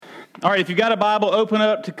All right, if you've got a Bible, open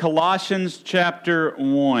up to Colossians chapter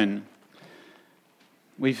 1.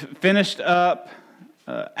 We've finished up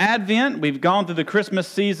Advent. We've gone through the Christmas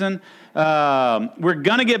season. We're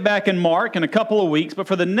going to get back in Mark in a couple of weeks, but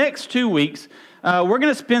for the next 2 weeks, we're going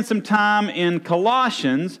to spend some time in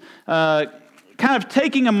Colossians, kind of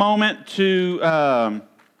taking a moment to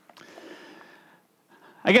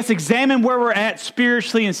examine where we're at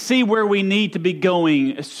spiritually and see where we need to be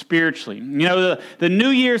going spiritually. You know, the New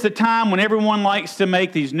Year's a time when everyone likes to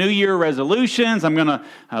make these New Year resolutions. I'm going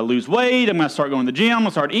to lose weight. I'm going to start going to the gym. I'm going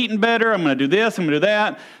to start eating better. I'm going to do this. I'm going to do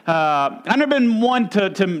that. I've never been one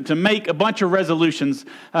to make a bunch of resolutions,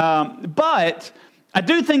 but I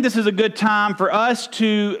do think this is a good time for us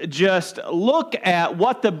to just look at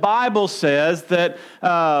what the Bible says that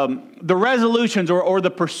the resolutions or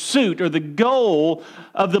the pursuit or the goal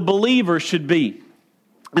of the believer should be.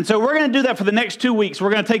 And so we're going to do that for the next 2 weeks.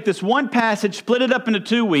 We're going to take this one passage, split it up into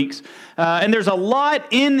 2 weeks, and there's a lot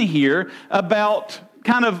in here about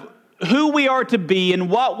kind of who we are to be and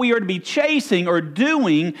what we are to be chasing or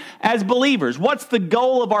doing as believers. What's the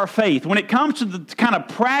goal of our faith? When it comes to the kind of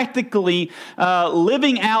practically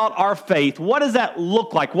living out our faith, what does that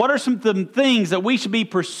look like? What are some things that we should be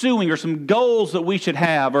pursuing or some goals that we should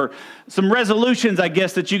have or some resolutions, I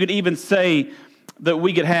guess, that you could even say that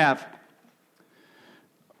we could have?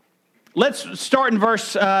 Let's start in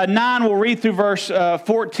verse 9. We'll read through verse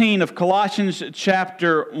 14 of Colossians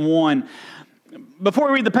chapter 1. Before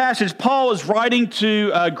we read the passage, Paul is writing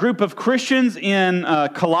to a group of Christians in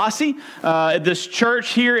Colossae, this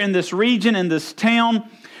church here in this region, in this town.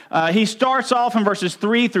 He starts off in verses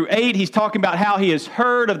 3 through 8. He's talking about how he has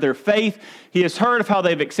heard of their faith. He has heard of how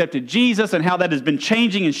they've accepted Jesus and how that has been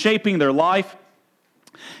changing and shaping their life.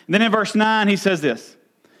 And then in verse 9, he says this,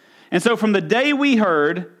 "And so from the day we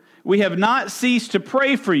heard, we have not ceased to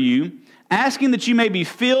pray for you, asking that you may be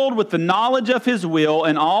filled with the knowledge of His will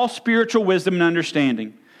and all spiritual wisdom and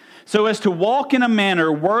understanding, so as to walk in a manner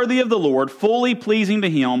worthy of the Lord, fully pleasing to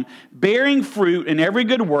Him, bearing fruit in every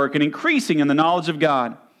good work and increasing in the knowledge of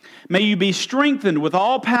God. May you be strengthened with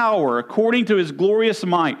all power according to His glorious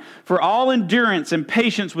might, for all endurance and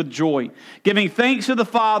patience with joy, giving thanks to the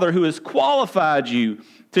Father who has qualified you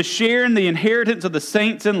to share in the inheritance of the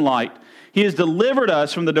saints in light. He has delivered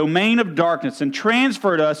us from the domain of darkness and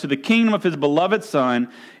transferred us to the kingdom of His beloved Son,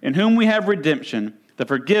 in whom we have redemption, the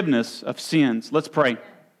forgiveness of sins." Let's pray.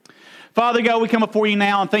 Father God, we come before you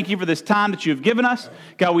now and thank you for this time that you have given us.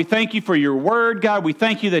 God, we thank you for your word. God, we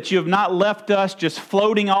thank you that you have not left us just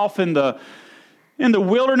floating off in the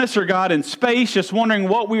wilderness or, God, in space, just wondering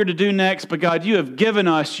what we are to do next. But God, you have given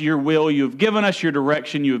us your will. You have given us your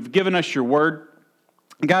direction. You have given us your word.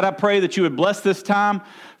 God, I pray that you would bless this time.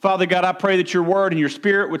 Father God, I pray that your word and your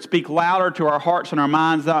spirit would speak louder to our hearts and our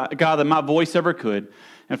minds, God, than my voice ever could.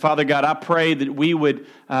 And Father God, I pray that we would,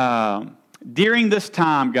 during this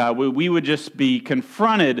time, God, we would just be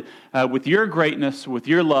confronted with your greatness, with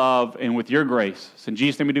your love, and with your grace. So in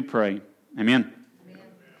Jesus' name we do pray. Amen.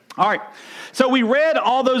 All right, so we read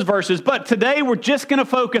all those verses, but today we're just going to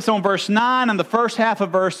focus on verse 9 and the first half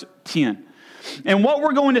of verse 10. And what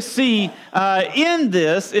we're going to see in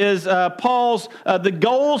this is Paul's, the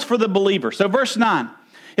goals for the believer. So verse 9,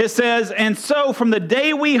 it says, "And so from the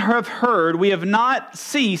day we have heard, we have not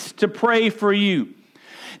ceased to pray for you."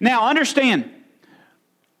 Now understand,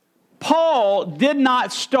 Paul did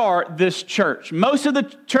not start this church. Most of the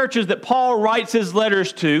churches that Paul writes his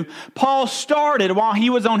letters to, Paul started while he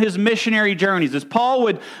was on his missionary journeys. As Paul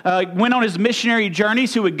went on his missionary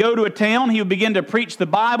journeys, he would go to a town, he would begin to preach the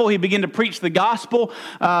Bible, he would begin to preach the gospel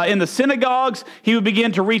in the synagogues, he would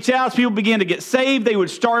begin to reach out, people began to get saved, they would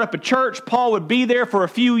start up a church. Paul would be there for a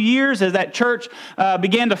few years as that church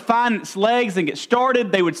began to find its legs and get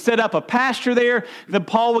started. They would set up a pastor there, then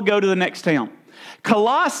Paul would go to the next town.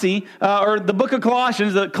 Colossae, or the book of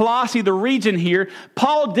Colossians, Colossae, the region here,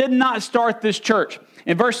 Paul did not start this church.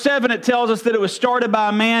 In verse 7, it tells us that it was started by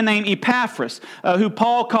a man named Epaphras, who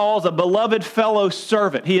Paul calls a beloved fellow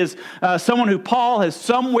servant. He is someone who Paul has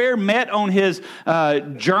somewhere met on his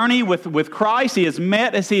journey with Christ. He has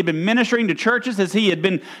met as he had been ministering to churches, as he had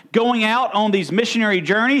been going out on these missionary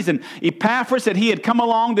journeys. And Epaphras, that he had come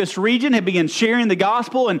along this region, had begun sharing the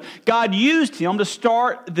gospel, and God used him to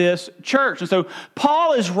start this church. And so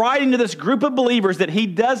Paul is writing to this group of believers that he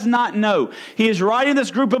does not know. He is writing to this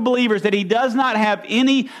group of believers that he does not have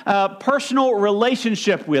any personal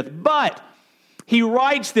relationship with, but he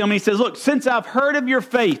writes them and he says, look, since I've heard of your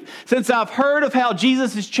faith, since I've heard of how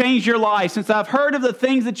Jesus has changed your life, since I've heard of the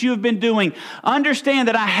things that you have been doing, understand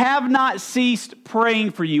that I have not ceased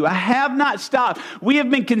praying for you. I have not stopped. We have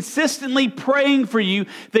been consistently praying for you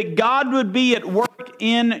that God would be at work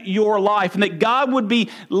in your life and that God would be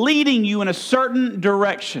leading you in a certain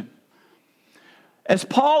direction. As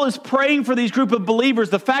Paul is praying for these group of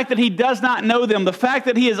believers, the fact that he does not know them, the fact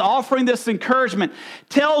that he is offering this encouragement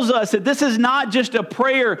tells us that this is not just a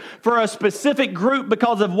prayer for a specific group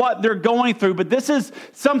because of what they're going through, but this is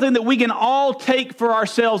something that we can all take for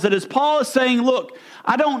ourselves. That as Paul is saying, look,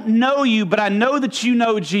 I don't know you, but I know that you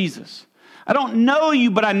know Jesus. I don't know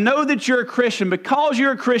you, but I know that you're a Christian. Because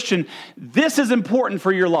you're a Christian, this is important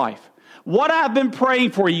for your life. What I've been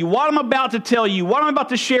praying for you, what I'm about to tell you, what I'm about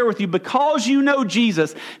to share with you, because you know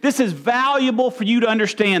Jesus, this is valuable for you to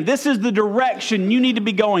understand. This is the direction you need to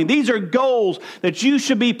be going. These are goals that you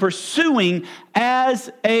should be pursuing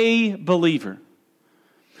as a believer.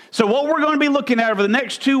 So what we're going to be looking at over the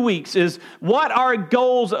next 2 weeks is what our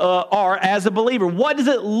goals are as a believer. What does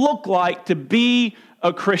it look like to be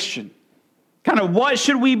a Christian? Kind of what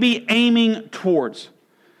should we be aiming towards?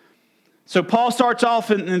 So Paul starts off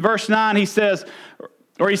in verse 9, he says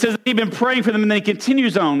he'd been praying for them, and then he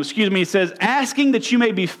continues on, he says, asking that you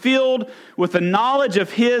may be filled with the knowledge of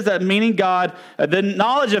his, meaning God, the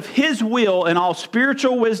knowledge of his will and all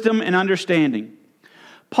spiritual wisdom and understanding.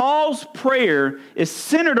 Paul's prayer is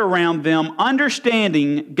centered around them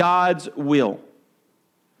understanding God's will.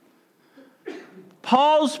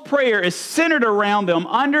 Paul's prayer is centered around them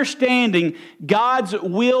understanding God's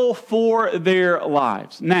will for their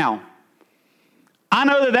lives. Now, I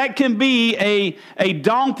know that can be a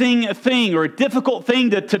daunting thing or a difficult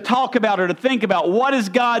thing to talk about or to think about. What is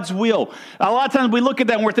God's will? A lot of times we look at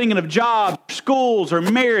that and we're thinking of jobs, schools, or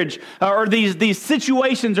marriage, or these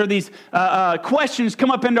situations or these questions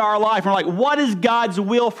come up into our life. And we're like, what is God's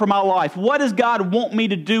will for my life? What does God want me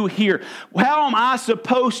to do here? How am I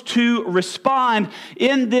supposed to respond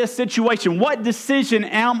in this situation? What decision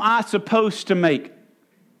am I supposed to make?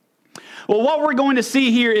 Well, what we're going to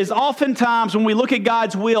see here is oftentimes when we look at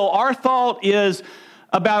God's will, our thought is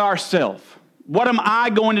about ourselves. What am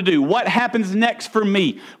I going to do? What happens next for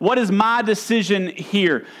me? What is my decision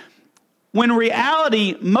here? When in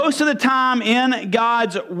reality, most of the time in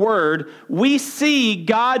God's word, we see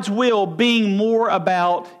God's will being more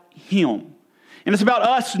about Him. And it's about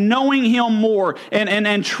us knowing Him more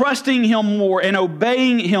and trusting Him more and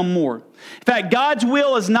obeying Him more. In fact, God's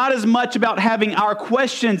will is not as much about having our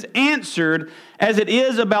questions answered as it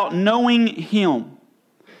is about knowing Him.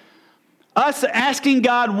 Us asking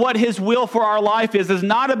God what His will for our life is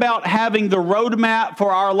not about having the roadmap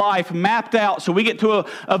for our life mapped out so we get to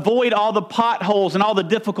avoid all the potholes and all the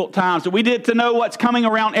difficult times, that we get to know what's coming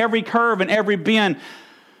around every curve and every bend.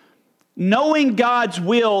 Knowing God's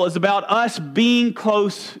will is about us being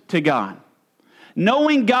close to God.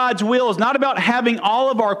 Knowing God's will is not about having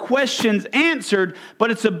all of our questions answered,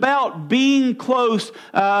 but it's about being close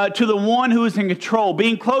to the one who is in control,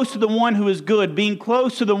 being close to the one who is good, being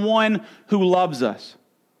close to the one who loves us.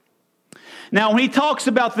 Now, when he talks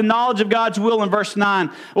about the knowledge of God's will in verse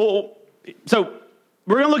 9, so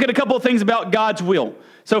we're going to look at a couple of things about God's will.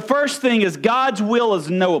 So first thing is God's will is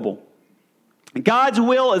knowable. God's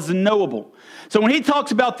will is knowable. So when he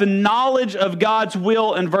talks about the knowledge of God's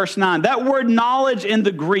will in verse 9, that word knowledge in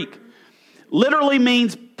the Greek literally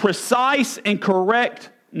means precise and correct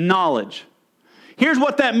knowledge. Here's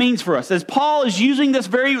what that means for us. As Paul is using this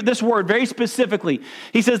word very specifically,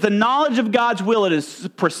 he says the knowledge of God's will, it is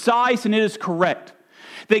precise and it is correct.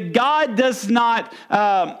 That God does not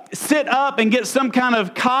sit up and get some kind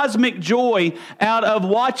of cosmic joy out of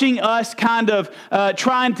watching us kind of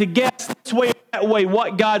trying to guess this way or that way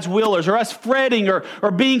what God's will is, or us fretting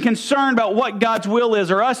or being concerned about what God's will is,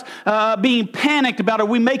 or us being panicked about are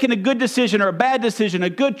we making a good decision or a bad decision, a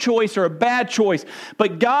good choice or a bad choice.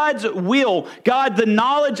 But God's will, the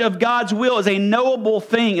knowledge of God's will is a knowable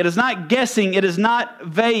thing. It is not guessing. It is not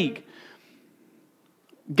vague.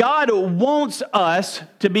 God wants us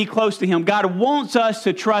to be close to Him. God wants us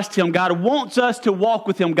to trust Him. God wants us to walk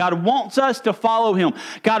with Him. God wants us to follow Him.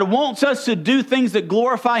 God wants us to do things that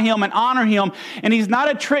glorify Him and honor Him. And He's not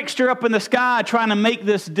a trickster up in the sky trying to make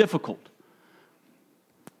this difficult.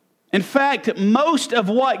 In fact, most of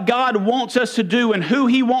what God wants us to do and who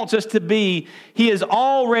He wants us to be, He has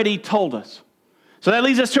already told us. So that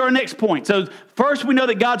leads us to our next point. So first, we know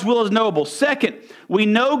that God's will is knowable. Second, we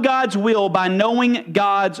know God's will by knowing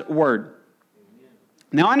God's word.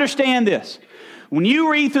 Now understand this. When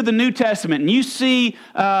you read through the New Testament and you see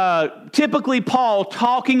typically Paul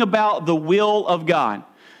talking about the will of God,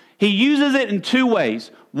 he uses it in two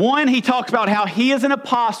ways. One, he talks about how he is an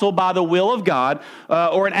apostle by the will of God,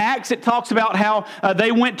 or in Acts it talks about how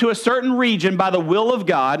they went to a certain region by the will of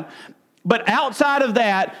God. But outside of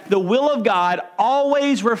that, the will of God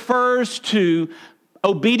always refers to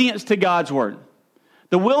obedience to God's word.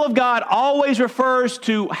 The will of God always refers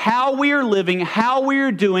to how we are living, how we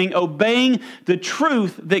are doing, obeying the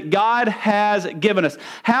truth that God has given us.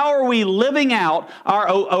 How are we living out our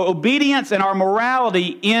obedience and our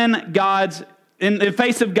morality in the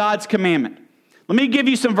face of God's commandment? Let me give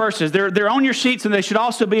you some verses. They're on your sheets and they should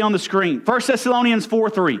also be on the screen. 1 Thessalonians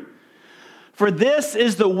 4:3. For this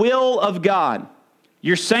is the will of God,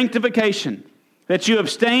 your sanctification, that you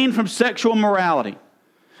abstain from sexual immorality.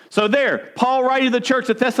 So there, Paul writing to the church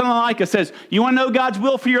at Thessalonica says, you want to know God's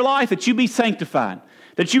will for your life? That you be sanctified,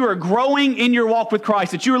 that you are growing in your walk with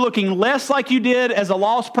Christ, that you are looking less like you did as a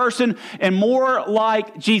lost person and more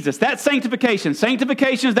like Jesus. That's sanctification.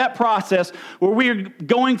 Sanctification is that process where we are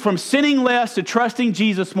going from sinning less to trusting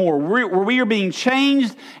Jesus more, where we are being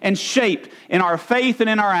changed and shaped in our faith and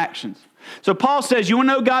in our actions. So Paul says, you want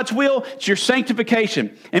to know God's will? It's your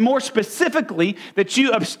sanctification. And more specifically, that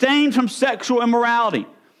you abstain from sexual immorality.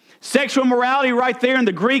 Sexual immorality right there in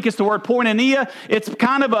the Greek is the word porneia. It's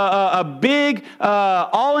kind of a big,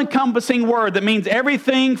 all-encompassing word that means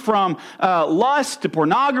everything from lust to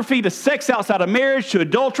pornography to sex outside of marriage to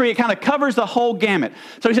adultery. It kind of covers the whole gamut.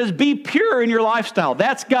 So he says, be pure in your lifestyle.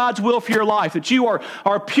 That's God's will for your life, that you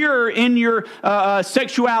are pure in your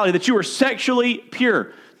sexuality, that you are sexually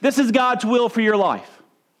pure. This is God's will for your life.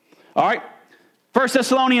 All right? 1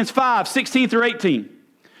 Thessalonians 5:16-18.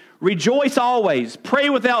 Rejoice always,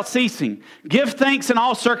 pray without ceasing, give thanks in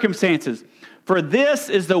all circumstances, for this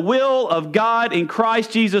is the will of God in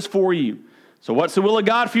Christ Jesus for you. So what's the will of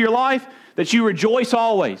God for your life? That you rejoice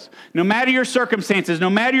always. No matter your circumstances,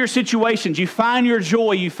 no matter your situations, you find your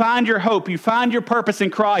joy, you find your hope, you find your purpose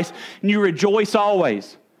in Christ, and you rejoice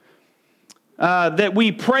always. That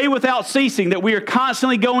we pray without ceasing, that we are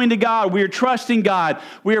constantly going to God, we are trusting God,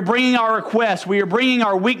 we are bringing our requests, we are bringing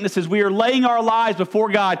our weaknesses, we are laying our lives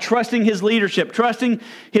before God, trusting His leadership, trusting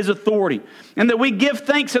His authority. And that we give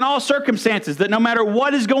thanks in all circumstances, that no matter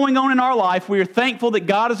what is going on in our life, we are thankful that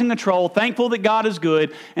God is in control, thankful that God is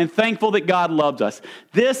good, and thankful that God loves us.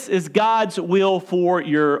 This is God's will for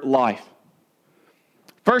your life.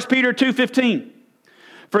 1 Peter 2:15.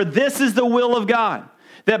 For this is the will of God,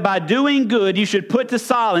 that by doing good you should put to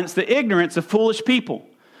silence the ignorance of foolish people.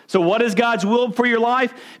 So what is God's will for your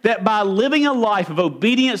life? That by living a life of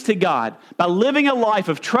obedience to God, by living a life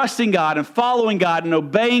of trusting God and following God and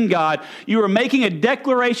obeying God, you are making a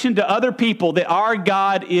declaration to other people that our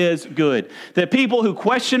God is good. That people who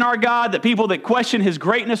question our God, that people that question His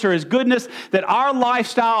greatness or His goodness, that our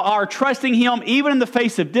lifestyle, our trusting Him, even in the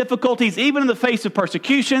face of difficulties, even in the face of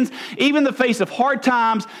persecutions, even in the face of hard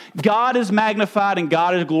times, God is magnified and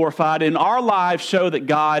God is glorified, and our lives show that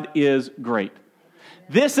God is great.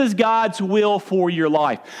 This is God's will for your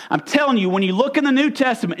life. I'm telling you, when you look in the New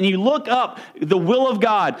Testament and you look up the will of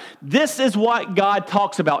God, this is what God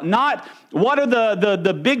talks about. Not what are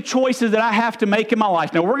the big choices that I have to make in my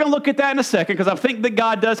life. Now, we're going to look at that in a second because I think that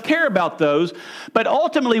God does care about those. But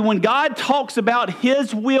ultimately, when God talks about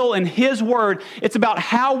His will and His word, it's about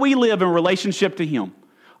how we live in relationship to Him.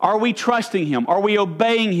 Are we trusting Him? Are we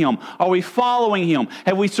obeying Him? Are we following Him?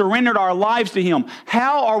 Have we surrendered our lives to Him?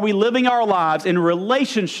 How are we living our lives in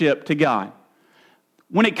relationship to God?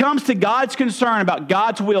 When it comes to God's concern about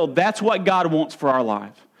God's will, that's what God wants for our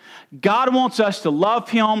lives. God wants us to love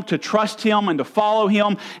Him, to trust Him, and to follow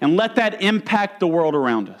Him, and let that impact the world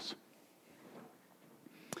around us.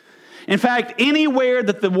 In fact, anywhere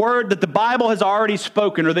that the word that the Bible has already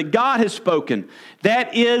spoken or that God has spoken,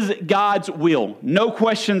 that is God's will. No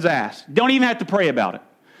questions asked. Don't even have to pray about it.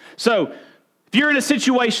 So, if you're in a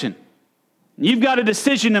situation, you've got a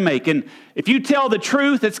decision to make, and if you tell the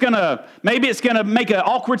truth, maybe it's going to make an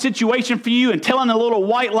awkward situation for you, and telling a little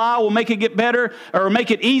white lie will make it get better or make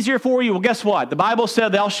it easier for you. Well, guess what? The Bible said,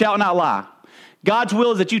 "Thou shalt not lie." God's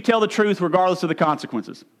will is that you tell the truth regardless of the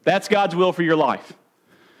consequences. That's God's will for your life.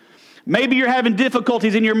 Maybe you're having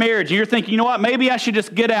difficulties in your marriage and you're thinking, you know what, maybe I should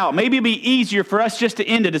just get out. Maybe it'd be easier for us just to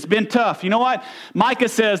end it. It's been tough. You know what? Micah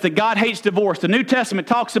says that God hates divorce. The New Testament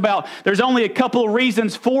talks about there's only a couple of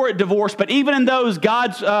reasons for divorce, but even in those,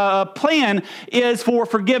 God's plan is for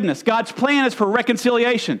forgiveness. God's plan is for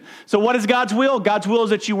reconciliation. So what is God's will? God's will is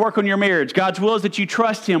that you work on your marriage. God's will is that you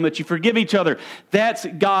trust Him, that you forgive each other. That's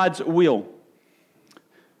God's will.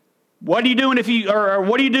 What do you do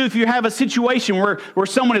if you have a situation where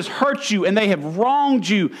someone has hurt you and they have wronged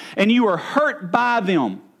you and you are hurt by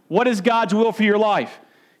them? What is God's will for your life?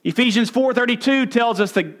 Ephesians 4:32 tells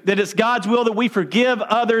us that it's God's will that we forgive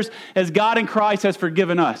others as God in Christ has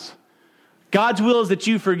forgiven us. God's will is that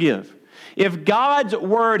you forgive. If God's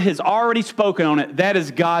word has already spoken on it, that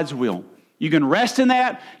is God's will. You can rest in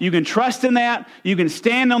that. You can trust in that. You can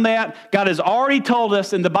stand on that. God has already told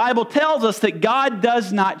us, and the Bible tells us that God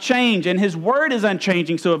does not change, and His word is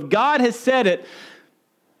unchanging. So if God has said it,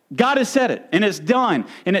 God has said it, and it's done,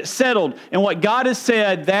 and it's settled. And what God has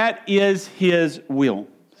said, that is His will.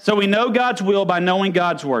 So we know God's will by knowing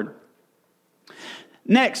God's word.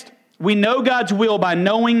 Next, we know God's will by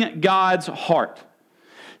knowing God's heart.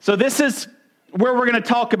 So this is where we're going to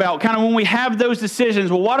talk about kind of when we have those decisions.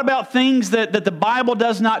 Well, what about things that the Bible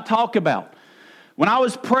does not talk about? When I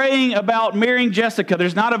was praying about marrying Jessica,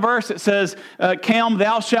 there's not a verse that says, Cam,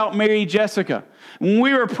 thou shalt marry Jessica. When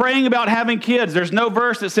we were praying about having kids, there's no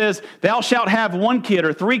verse that says, thou shalt have 1 kid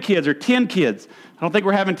or 3 kids or 10 kids. I don't think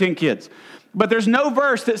we're having 10 kids. But there's no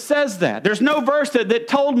verse that says that. There's no verse that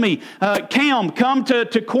told me, Cam, come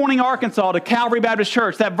to Corning, Arkansas, to Calvary Baptist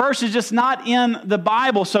Church. That verse is just not in the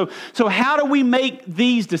Bible. So how do we make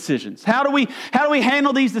these decisions? How do we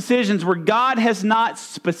handle these decisions where God has not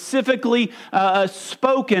specifically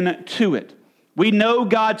spoken to it? We know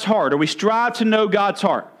God's heart, or we strive to know God's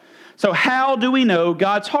heart. So how do we know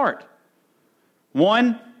God's heart?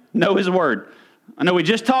 1, know His word. I know we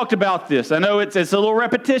just talked about this. I know it's a little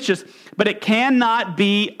repetitious, but it cannot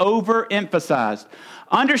be overemphasized.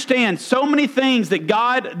 Understand, so many things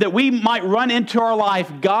that we might run into our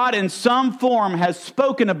life, God in some form has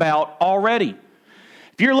spoken about already.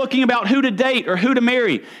 If you're looking about who to date or who to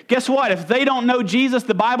marry, guess what? If they don't know Jesus,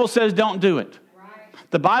 the Bible says don't do it.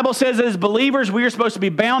 The Bible says that as believers, we are supposed to be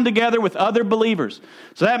bound together with other believers.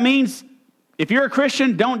 So that means if you're a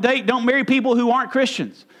Christian, don't marry people who aren't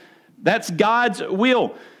Christians. That's God's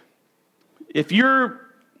will. If you're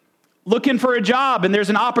looking for a job and there's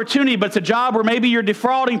an opportunity, but it's a job where maybe you're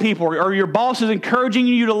defrauding people or your boss is encouraging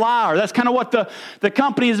you to lie, or that's kind of what the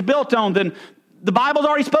company is built on, then the Bible's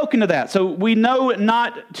already spoken to that. So we know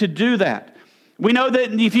not to do that. We know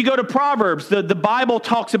that if you go to Proverbs, the Bible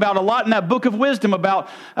talks about a lot in that book of wisdom about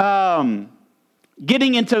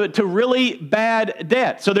getting into really bad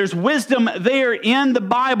debt. So there's wisdom there in the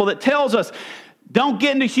Bible that tells us, don't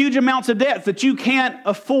get into huge amounts of debt that you can't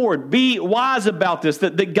afford. Be wise about this,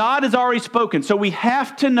 that God has already spoken. So we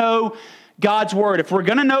have to know God's word. If we're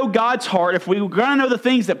going to know God's heart, if we're going to know the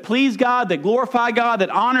things that please God, that glorify God, that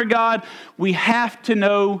honor God, we have to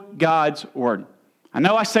know God's word. I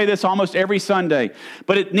know I say this almost every Sunday,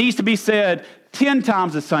 but it needs to be said 10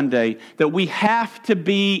 times a Sunday that we have to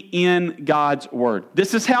be in God's word.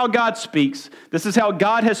 This is how God speaks. This is how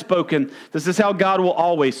God has spoken. This is how God will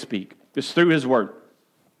always speak. It's through His word.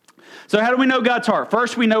 So how do we know God's heart?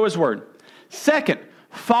 First, we know His word. Second,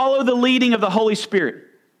 follow the leading of the Holy Spirit.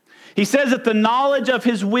 He says that the knowledge of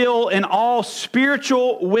His will and all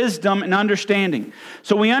spiritual wisdom and understanding.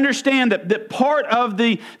 So we understand that part of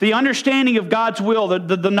the understanding of God's will,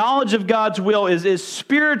 the knowledge of God's will is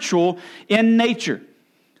spiritual in nature.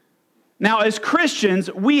 Now, as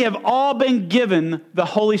Christians, we have all been given the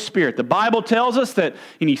Holy Spirit. The Bible tells us that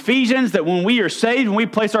in Ephesians that when we are saved, when we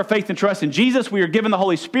place our faith and trust in Jesus, we are given the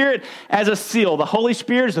Holy Spirit as a seal. The Holy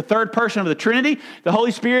Spirit is the third person of the Trinity. The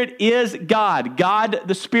Holy Spirit is God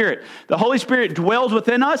the Spirit. The Holy Spirit dwells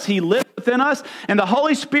within us. He lives within us. And the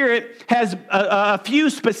Holy Spirit has a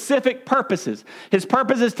few specific purposes. His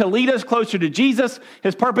purpose is to lead us closer to Jesus.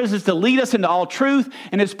 His purpose is to lead us into all truth.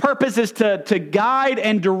 And His purpose is to guide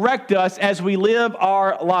and direct us as we live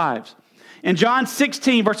our lives. In John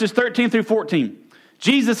 16, verses 13 through 14,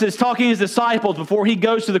 Jesus is talking to His disciples before He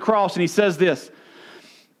goes to the cross, and He says this.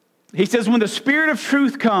 He says, when the Spirit of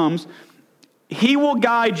truth comes, He will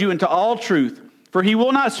guide you into all truth, for He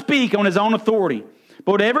will not speak on His own authority.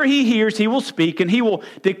 But whatever He hears, He will speak, and He will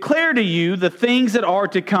declare to you the things that are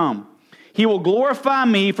to come. He will glorify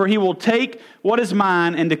Me, for He will take what is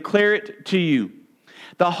mine and declare it to you.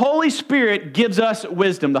 The Holy Spirit gives us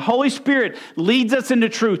wisdom. The Holy Spirit leads us into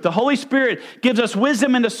truth. The Holy Spirit gives us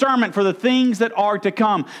wisdom and discernment for the things that are to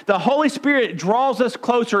come. The Holy Spirit draws us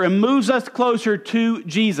closer and moves us closer to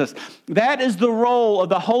Jesus. That is the role of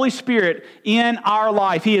the Holy Spirit in our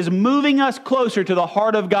life. He is moving us closer to the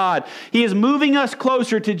heart of God. He is moving us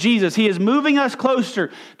closer to Jesus. He is moving us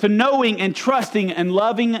closer to knowing and trusting and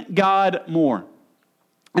loving God more.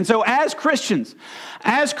 And so as Christians,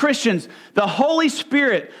 the Holy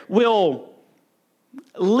Spirit will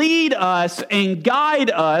lead us and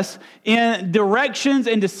guide us in directions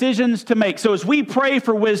and decisions to make. So as we pray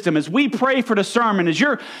for wisdom, as we pray for discernment, as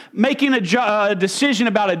you're making a decision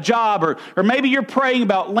about a job, or maybe you're praying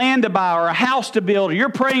about land to buy or a house to build, or you're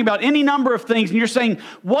praying about any number of things, and you're saying,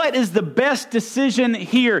 what is the best decision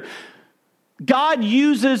here? God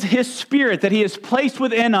uses His Spirit that He has placed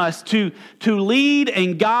within us to lead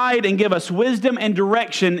and guide and give us wisdom and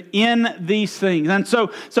direction in these things. And so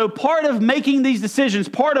part of making these decisions,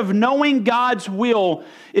 part of knowing God's will,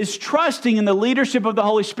 is trusting in the leadership of the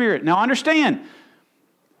Holy Spirit. Now understand,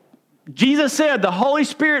 Jesus said the Holy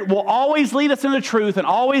Spirit will always lead us into truth and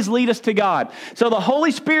always lead us to God. So the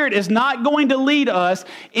Holy Spirit is not going to lead us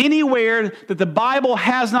anywhere that the Bible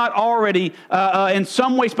has not already in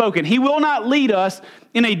some way spoken. He will not lead us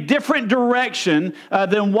in a different direction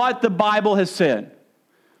than what the Bible has said.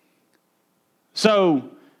 So,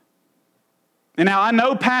 and now I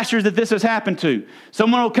know pastors that this has happened to.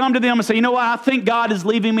 Someone will come to them and say, you know what, I think God is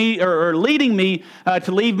leaving me or leading me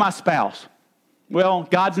to leave my spouse. Well,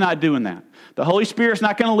 God's not doing that. The Holy Spirit's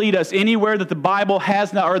not going to lead us anywhere that the Bible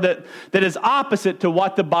has not, or that is opposite to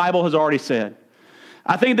what the Bible has already said.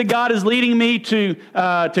 I think that God is leading me to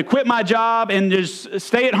quit my job and just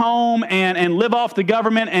stay at home and live off the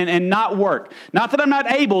government and not work. Not that I'm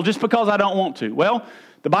not able, just because I don't want to. Well,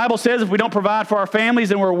 the Bible says if we don't provide for our families,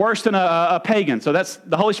 then we're worse than a pagan. So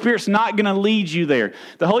the Holy Spirit's not going to lead you there.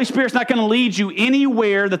 The Holy Spirit's not going to lead you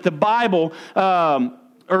anywhere that the Bible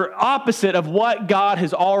or opposite of what God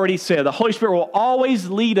has already said. The Holy Spirit will always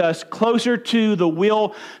lead us closer to the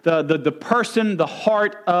will, the person, the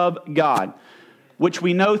heart of God, which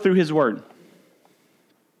we know through His Word.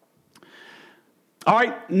 All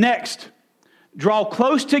right, next. Draw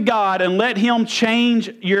close to God and let Him change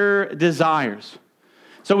your desires.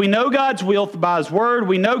 So we know God's will by His Word.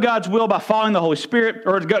 We know God's will by following the Holy Spirit,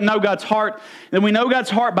 or know God's heart. Then we know God's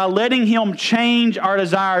heart by letting Him change our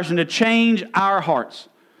desires and to change our hearts.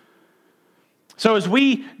 So as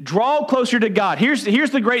we draw closer to God, here's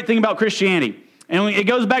the great thing about Christianity. And it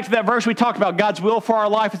goes back to that verse we talked about. God's will for our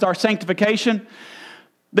life is our sanctification.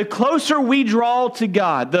 The closer we draw to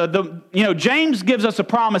God, James gives us a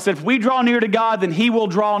promise that if we draw near to God, then He will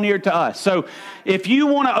draw near to us. So if you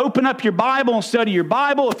want to open up your Bible and study your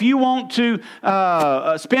Bible, if you want to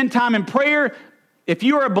spend time in prayer, if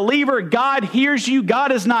you are a believer, God hears you.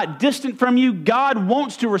 God is not distant from you. God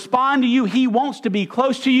wants to respond to you. He wants to be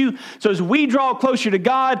close to you. So as we draw closer to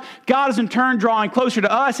God, God is in turn drawing closer to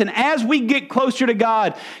us. And as we get closer to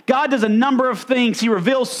God, God does a number of things. He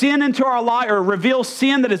reveals sin into our life, or reveals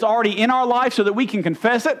sin that is already in our life so that we can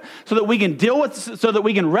confess it, so that we can deal with it, so that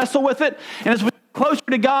we can wrestle with it. And as we closer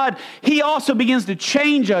to God, He also begins to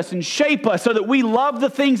change us and shape us so that we love the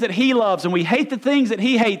things that He loves and we hate the things that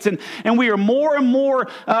He hates. And we are more and more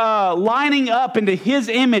lining up into His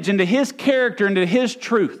image, into His character, into His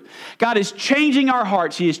truth. God is changing our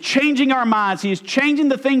hearts. He is changing our minds. He is changing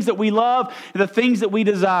the things that we love and the things that we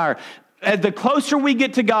desire. As the closer we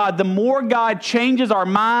get to God, the more God changes our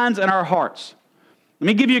minds and our hearts. Let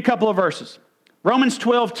me give you a couple of verses. Romans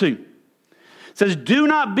 12:2. It says, do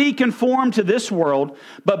not be conformed to this world,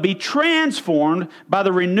 but be transformed by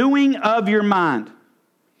the renewing of your mind,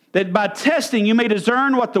 that by testing you may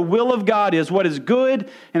discern what the will of God is, what is good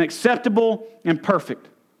and acceptable and perfect.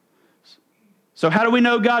 So how do we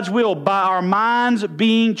know God's will? By our minds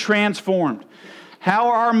being transformed. How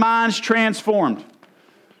are our minds transformed?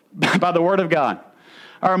 By the Word of God.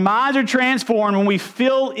 Our minds are transformed when we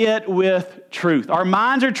fill it with truth. Our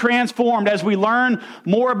minds are transformed as we learn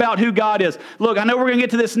more about who God is. Look, I know we're going to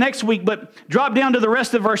get to this next week, but drop down to the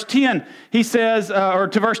rest of verse 10. He says, or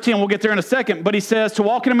to verse 10, we'll get there in a second, but he says, to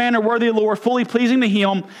walk in a manner worthy of the Lord, fully pleasing to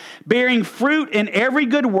Him, bearing fruit in every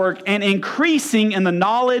good work and increasing in the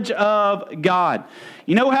knowledge of God.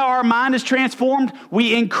 You know how our mind is transformed?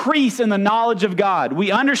 We increase in the knowledge of God.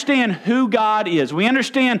 We understand who God is. We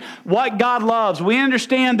understand what God loves. We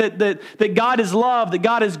understand that God is love, that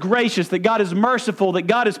God is gracious, that God is merciful, that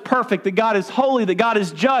God is perfect, that God is holy, that God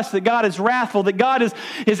is just, that God is wrathful, that God is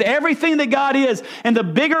everything that God is. And the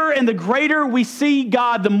bigger and the greater we see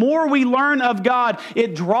God, the more we learn of God,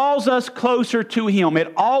 it draws us closer to Him.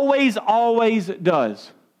 It always, always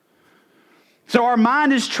does. So our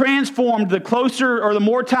mind is transformed the closer or the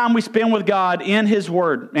more time we spend with God in His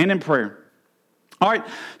Word and in prayer. All right,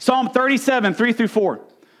 Psalm 37, 3-4.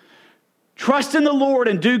 Trust in the Lord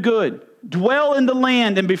and do good. Dwell in the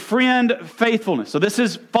land and befriend faithfulness. So this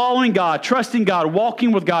is following God, trusting God,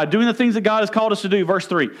 walking with God, doing the things that God has called us to do. Verse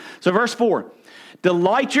 3. So verse 4.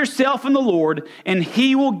 Delight yourself in the Lord, and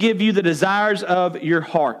He will give you the desires of your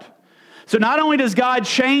heart. So not only does God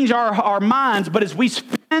change our minds, but as we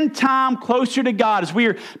spend spend time closer to God, as we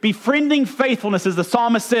are befriending faithfulness, as the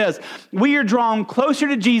psalmist says, we are drawn closer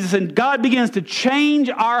to Jesus, and God begins to change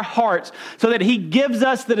our hearts so that He gives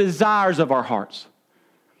us the desires of our hearts.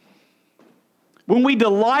 When we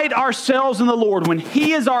delight ourselves in the Lord, when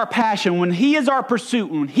He is our passion, when He is our pursuit,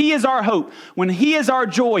 when He is our hope, when He is our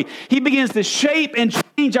joy, He begins to shape and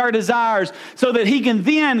change our desires so that He can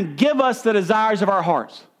then give us the desires of our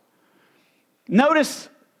hearts. Notice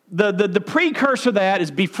the precursor to that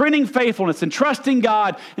is befriending faithfulness and trusting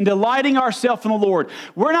God and delighting ourselves in the Lord.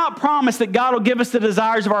 We're not promised that God will give us the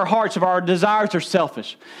desires of our hearts if our desires are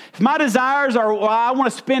selfish. If my desires are, well, I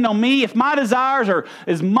want to spend on me, if my desires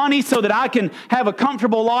is money so that I can have a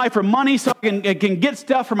comfortable life, or money so I can get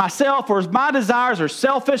stuff for myself, or if my desires are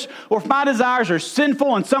selfish, or if my desires are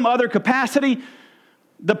sinful in some other capacity,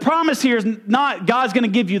 the promise here is not God's going to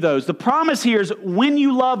give you those. The promise here is when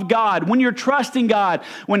you love God, when you're trusting God,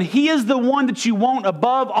 when He is the one that you want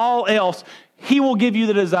above all else, He will give you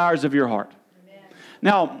the desires of your heart. Amen.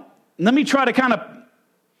 Now, let me try to kind of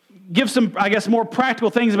give some, I guess, more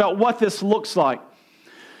practical things about what this looks like.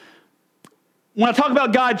 When I talk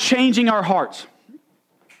about God changing our hearts,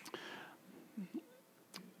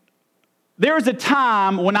 there was a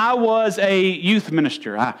time when I was a youth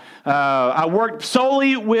minister. I worked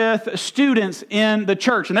solely with students in the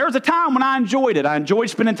church. And there was a time when I enjoyed it. I enjoyed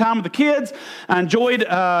spending time with the kids. I enjoyed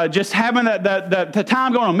just having the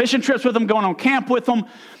time going on mission trips with them, going on camp with them.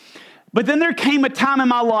 But then there came a time in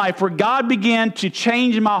my life where God began to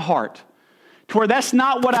change my heart to where that's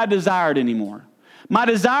not what I desired anymore. My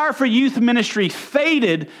desire for youth ministry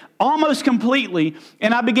faded almost completely,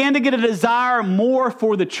 and I began to get a desire more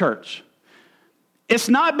for the church. It's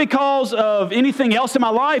not because of anything else in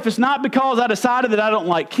my life. It's not because I decided that I don't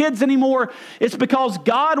like kids anymore. It's because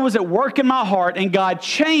God was at work in my heart, and God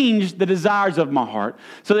changed the desires of my heart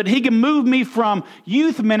so that He can move me from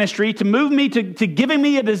youth ministry to move me to giving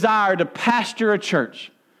me a desire to pastor a church.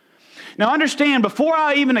 Now understand, before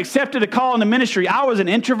I even accepted a call into ministry, I was an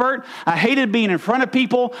introvert. I hated being in front of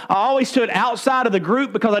people. I always stood outside of the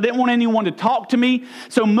group because I didn't want anyone to talk to me.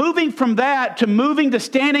 So moving from that to moving to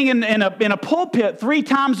standing in a pulpit 3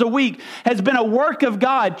 times a week has been a work of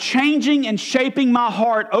God, changing and shaping my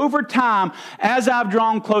heart over time as I've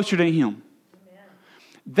drawn closer to Him. Amen.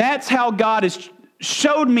 That's how God has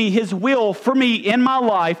showed me His will for me in my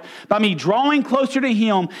life by me drawing closer to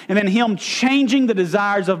Him and then Him changing the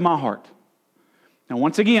desires of my heart. Now,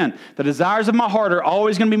 once again, the desires of my heart are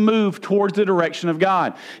always going to be moved towards the direction of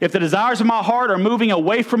God. If the desires of my heart are moving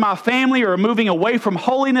away from my family or moving away from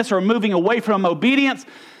holiness or moving away from obedience,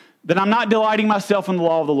 then I'm not delighting myself in the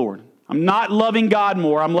law of the Lord. I'm not loving God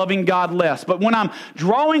more. I'm loving God less. But when I'm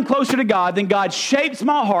drawing closer to God, then God shapes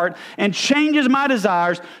my heart and changes my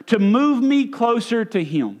desires to move me closer to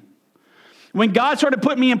Him. When God started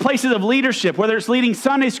putting me in places of leadership, whether it's leading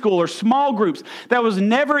Sunday school or small groups, that was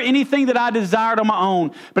never anything that I desired on my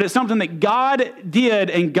own, but it's something that God did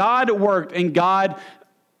and God worked and God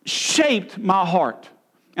shaped my heart.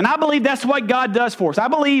 And I believe that's what God does for us. I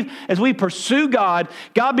believe as we pursue God,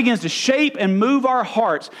 God begins to shape and move our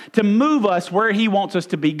hearts to move us where He wants us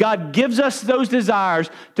to be. God gives us those desires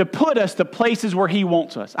to put us to places where He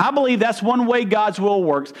wants us. I believe that's one way God's will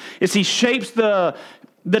works, is He shapes the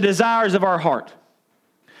desires of our heart.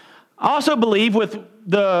 I also believe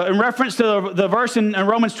in reference to the verse in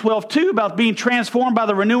Romans 12:2 about being transformed by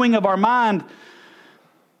the renewing of our mind,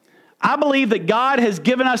 I believe that God has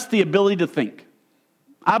given us the ability to think.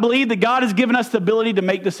 I believe that God has given us the ability to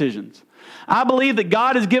make decisions. I believe that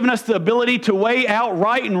God has given us the ability to weigh out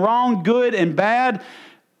right and wrong, good and bad.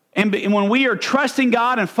 And when we are trusting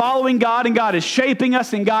God and following God, and God is shaping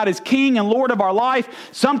us, and God is King and Lord of our life,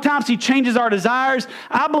 sometimes He changes our desires.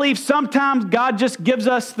 I believe sometimes God just gives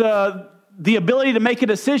us the ability to make a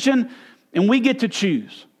decision, and we get to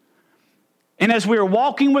choose. And as we are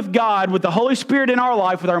walking with God, with the Holy Spirit in our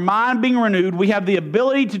life, with our mind being renewed, we have the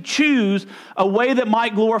ability to choose a way that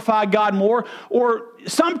might glorify God more. Or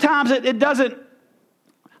sometimes it doesn't,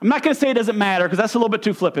 I'm not going to say it doesn't matter because that's a little bit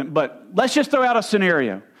too flippant, but let's just throw out a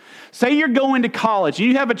scenario. Say you're going to college.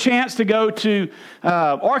 You have a chance to go to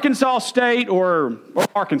Arkansas State or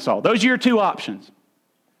Arkansas. Those are your 2 options.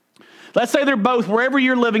 Let's say they're both, wherever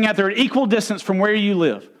you're living at, they're at equal distance from where you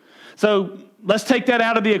live. So let's take that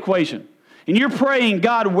out of the equation. And you're praying,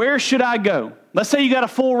 God, where should I go? Let's say you got a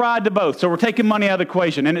full ride to both. So we're taking money out of the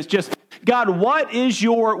equation. And it's just, God, what is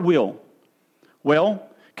your will? Well,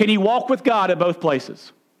 can you walk with God at both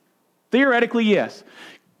places? Theoretically, yes.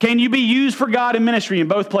 Can you be used for God in ministry in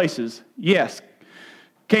both places? Yes.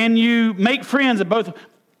 Can you make friends at both?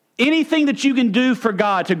 Anything that you can do for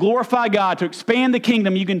God, to glorify God, to expand the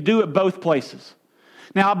kingdom, you can do at both places.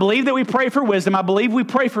 Now, I believe that we pray for wisdom. I believe we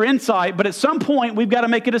pray for insight, but at some point, we've got to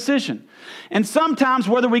make a decision. And sometimes,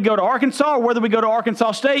 whether we go to Arkansas or whether we go to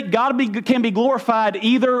Arkansas State, God can be glorified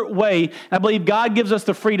either way. And I believe God gives us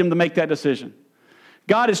the freedom to make that decision.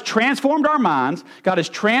 God has transformed our minds. God has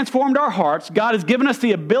transformed our hearts. God has given us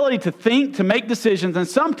the ability to think, to make decisions. And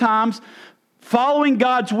sometimes, following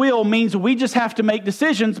God's will means we just have to make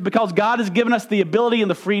decisions because God has given us the ability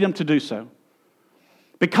and the freedom to do so.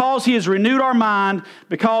 Because He has renewed our mind,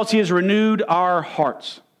 because He has renewed our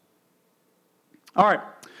hearts. All right.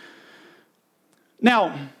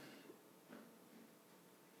 Now,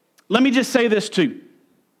 let me just say this too.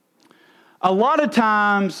 A lot of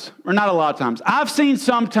times, or not a lot of times, I've seen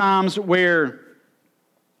sometimes where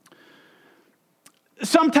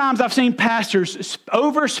sometimes I've seen pastors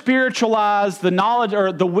over-spiritualize the knowledge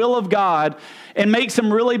or the will of God and make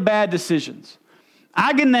some really bad decisions.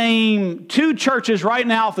 I can name 2 churches right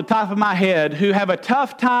now off the top of my head who have a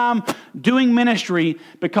tough time doing ministry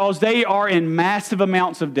because they are in massive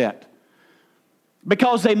amounts of debt.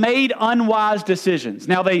 Because they made unwise decisions.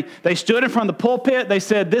 Now, they stood in front of the pulpit. They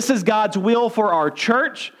said, this is God's will for our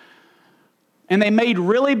church. And they made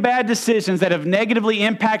really bad decisions that have negatively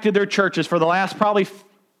impacted their churches for the last probably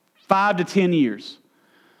 5 to 10 years.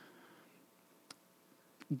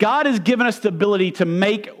 God has given us the ability to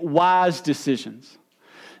make wise decisions.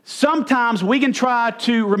 Sometimes we can try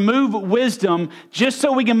to remove wisdom just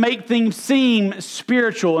so we can make things seem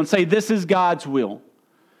spiritual and say, this is God's will.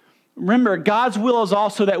 Remember, God's will is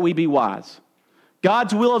also that we be wise.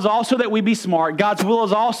 God's will is also that we be smart. God's will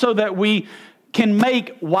is also that we can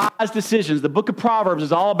make wise decisions. The book of Proverbs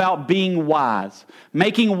is all about being wise,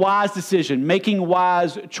 making wise decisions, making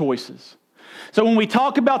wise choices. So when we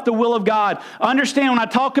talk about the will of God, understand when I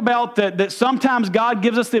talk about that sometimes God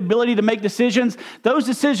gives us the ability to make decisions, those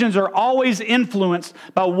decisions are always influenced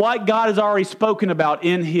by what God has already spoken about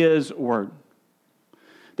in His Word.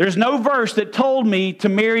 There's no verse that told me to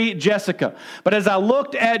marry Jessica. But as I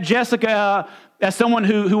looked at Jessica as someone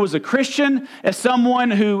who was a Christian, as someone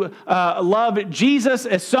who loved Jesus,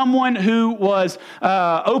 as someone who was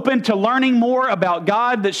open to learning more about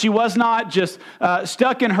God, that she was not just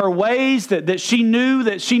stuck in her ways, that she knew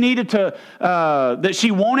that she needed to, that she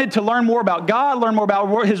wanted to learn more about God, learn more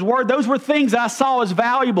about His Word. Those were things that I saw as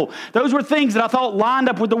valuable. Those were things that I thought lined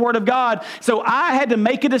up with the Word of God. So I had to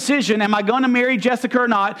make a decision. Am I going to marry Jessica or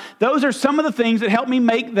not? Those are some of the things that helped me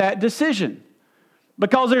make that decision.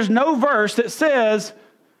 Because there's no verse that says,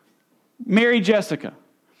 marry Jessica.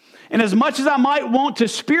 And as much as I might want to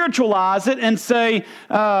spiritualize it and say,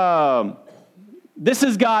 this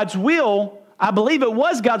is God's will, I believe it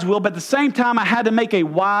was God's will, but at the same time, I had to make a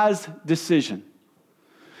wise decision.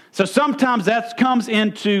 So sometimes that comes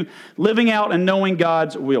into living out and knowing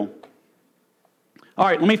God's will. All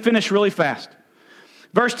right, let me finish really fast.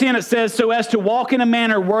 Verse 10, it says, so as to walk in a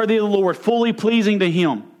manner worthy of the Lord, fully pleasing to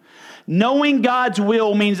Him. Knowing God's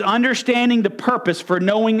will means understanding the purpose for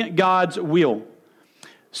knowing God's will.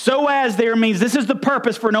 So as there means this is the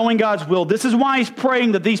purpose for knowing God's will. This is why He's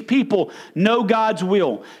praying that these people know God's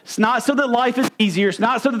will. It's not so that life is easier. It's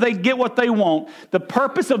not so that they get what they want. The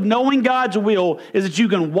purpose of knowing God's will is that you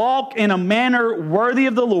can walk in a manner worthy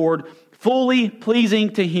of the Lord, fully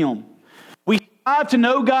pleasing to Him. We strive to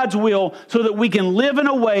know God's will so that we can live in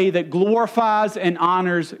a way that glorifies and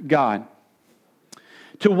honors God.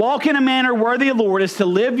 To walk in a manner worthy of the Lord is to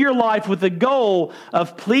live your life with the goal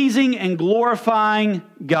of pleasing and glorifying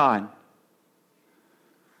God.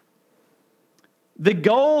 The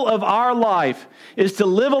goal of our life is to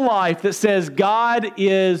live a life that says God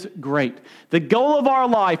is great. The goal of our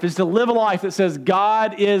life is to live a life that says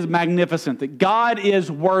God is magnificent, that God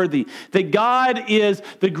is worthy, that God is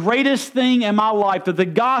the greatest thing in my life, that the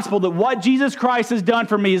gospel, that what Jesus Christ has done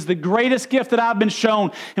for me is the greatest gift that I've been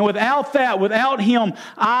shown. And without that, without Him,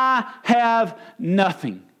 I have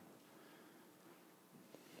nothing.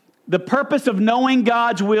 The purpose of knowing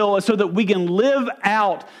God's will is so that we can live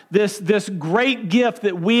out this great gift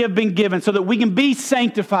that we have been given, so that we can be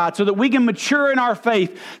sanctified, so that we can mature in our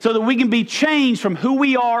faith, so that we can be changed from who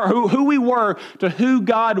we are, who we were, to who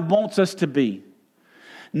God wants us to be.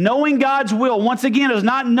 Knowing God's will, once again, is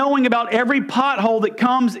not knowing about every pothole that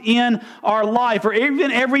comes in our life or even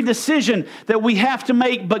every decision that we have to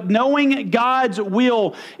make, but knowing God's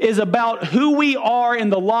will is about who we are in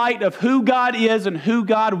the light of who God is and who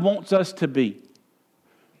God wants us to be.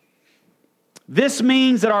 This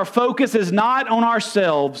means that our focus is not on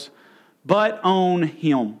ourselves, but on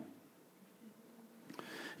Him.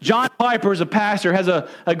 John Piper, as a pastor, has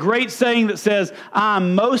a great saying that says,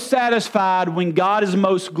 I'm most satisfied when God is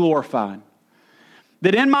most glorified.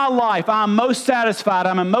 that in my life I'm most satisfied,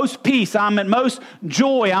 I'm at most peace, I'm at most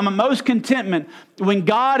joy, I'm at most contentment when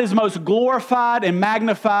God is most glorified and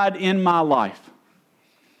magnified in my life.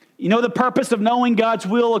 You know the purpose of knowing God's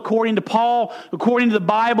will according to Paul, according to the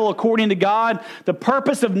Bible, according to God? The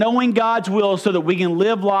purpose of knowing God's will is so that we can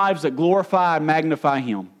live lives that glorify and magnify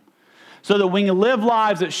Him. So that we can live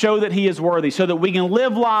lives that show that He is worthy. So that we can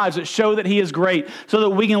live lives that show that He is great. So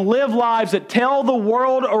that we can live lives that tell the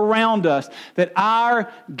world around us that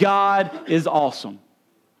our God is awesome.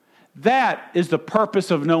 That is the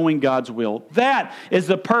purpose of knowing God's will. That is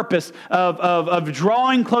the purpose of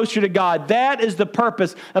drawing closer to God. That is the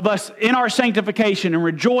purpose of us in our sanctification and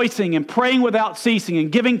rejoicing and praying without ceasing and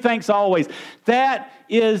giving thanks always. That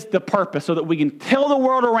is the purpose so that we can tell the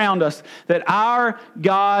world around us that our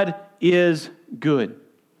God is good.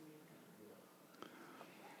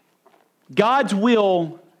 God's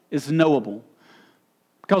will is knowable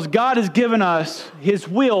because God has given us His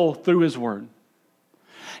will through His Word.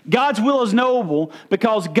 God's will is knowable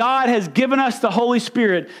because God has given us the Holy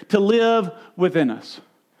Spirit to live within us.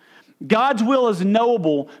 God's will is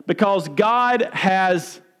knowable because God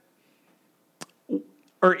has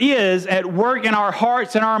or is at work in our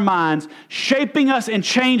hearts and our minds, shaping us and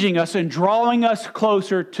changing us and drawing us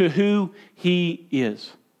closer to who He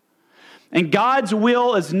is. And God's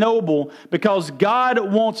will is knowable because God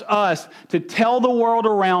wants us to tell the world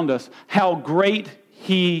around us how great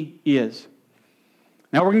He is.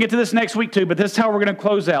 Now, we're going to get to this next week too, but this is how we're going to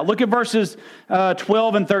close out. Look at verses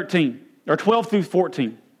 12 and 13, or 12 through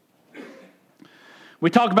 14. We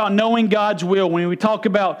talk about knowing God's will. When we talk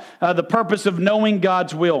about the purpose of knowing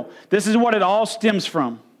God's will, this is what it all stems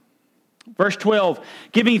from. Verse 12,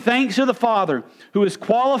 giving thanks to the Father who has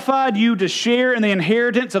qualified you to share in the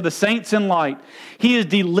inheritance of the saints in light. He has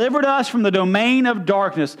delivered us from the domain of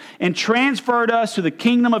darkness and transferred us to the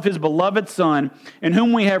kingdom of His beloved Son, in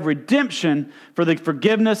whom we have redemption for the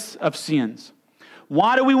forgiveness of sins.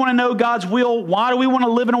 Why do we want to know God's will? Why do we want to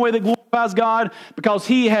live in a way that glorifies God? Because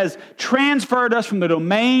He has transferred us from the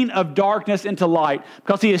domain of darkness into light.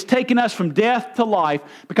 Because He has taken us from death to life.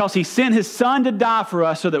 Because He sent His Son to die for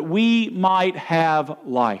us so that we might have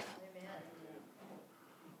life.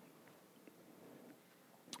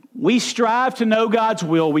 We strive to know God's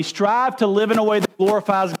will. We strive to live in a way that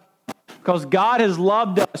glorifies God because God has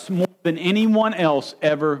loved us more than anyone else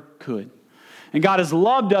ever could. And God has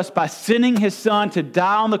loved us by sending His Son to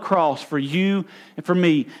die on the cross for you and for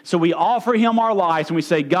me. So we offer Him our lives and we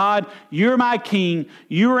say, God, You're my King.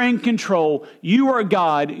 You are in control. You are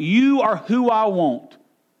God. You are who I want.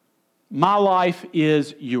 My life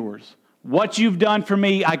is Yours. What You've done for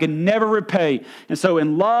me, I can never repay. And so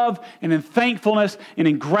in love and in thankfulness and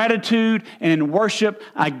in gratitude and in worship,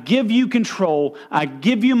 I give You control. I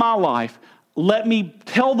give You my life. Let me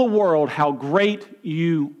tell the world how great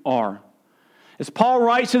You are. As Paul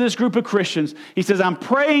writes to this group of Christians, he says, I'm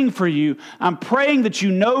praying for you. I'm praying that you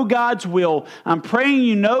know God's will. I'm praying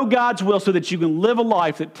you know God's will so that you can live a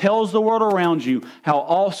life that tells the world around you how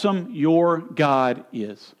awesome your God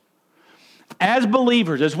is. As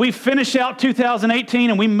believers, as we finish out 2018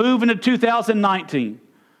 and we move into 2019,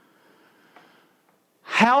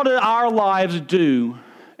 how do our lives do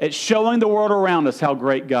at showing the world around us how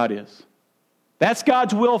great God is? That's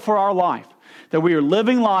God's will for our life. That we are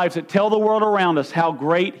living lives that tell the world around us how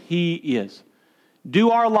great He is.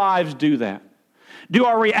 Do our lives do that? Do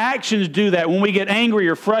our reactions do that when we get angry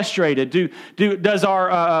or frustrated? Does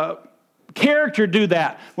our character do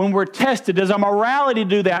that when we're tested? Does our morality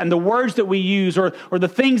do that in the words that we use or the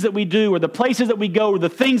things that we do or the places that we go or the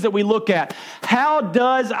things that we look at? How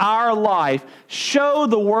does our life show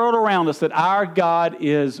the world around us that our God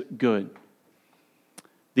is good?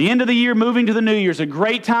 The end of the year, moving to the new year, is a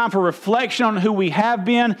great time for reflection on who we have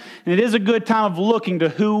been, and it is a good time of looking to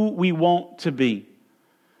who we want to be.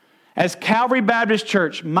 As Calvary Baptist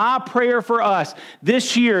Church, my prayer for us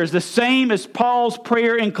this year is the same as Paul's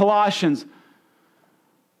prayer in Colossians,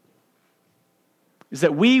 is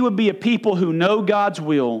that we would be a people who know God's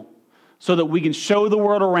will so that we can show the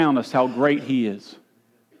world around us how great He is.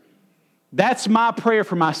 That's my prayer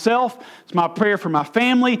for myself. It's my prayer for my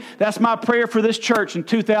family. That's my prayer for this church in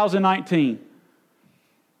 2019.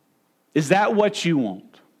 Is that what you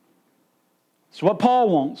want? It's what Paul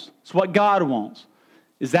wants. It's what God wants.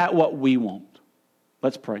 Is that what we want?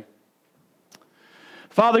 Let's pray.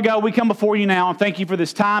 Father God, we come before You now and thank You for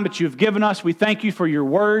this time that You've given us. We thank You for Your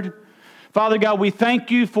word. Father God, we thank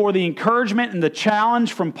You for the encouragement and the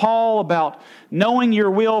challenge from Paul about knowing Your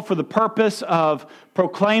will for the purpose of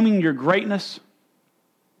proclaiming Your greatness.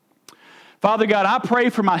 Father God, I pray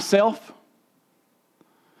for myself.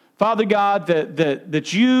 Father God,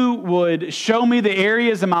 that you would show me the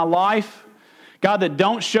areas in my life, God, that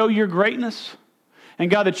don't show your greatness.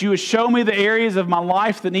 And God, that you would show me the areas of my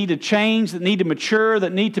life that need to change, that need to mature,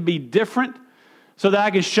 that need to be different, so that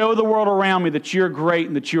I can show the world around me that you're great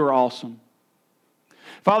and that you're awesome.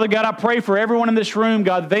 Father God, I pray for everyone in this room,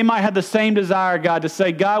 God, that they might have the same desire, God, to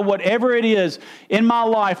say, God, whatever it is in my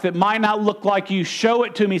life that might not look like you, show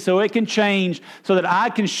it to me so it can change, so that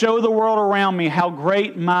I can show the world around me how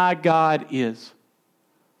great my God is.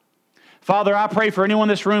 Father, I pray for anyone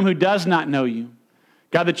in this room who does not know you,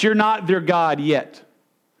 God, that you're not their God yet.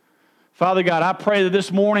 Father God, I pray that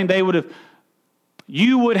this morning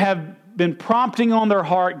you would have been prompting on their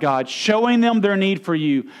heart, God, showing them their need for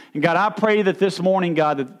you. And God, I pray that this morning,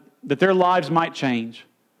 God, that their lives might change.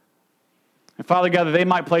 And Father God, that they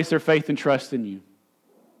might place their faith and trust in you.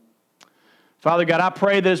 Father God, I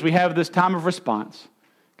pray that as we have this time of response,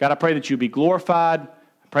 God, I pray that you be glorified.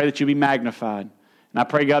 I pray that you be magnified. And I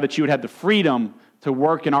pray, God, that you would have the freedom to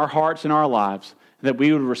work in our hearts and our lives, and that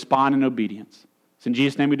we would respond in obedience. It's in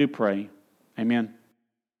Jesus' name we do pray. Amen.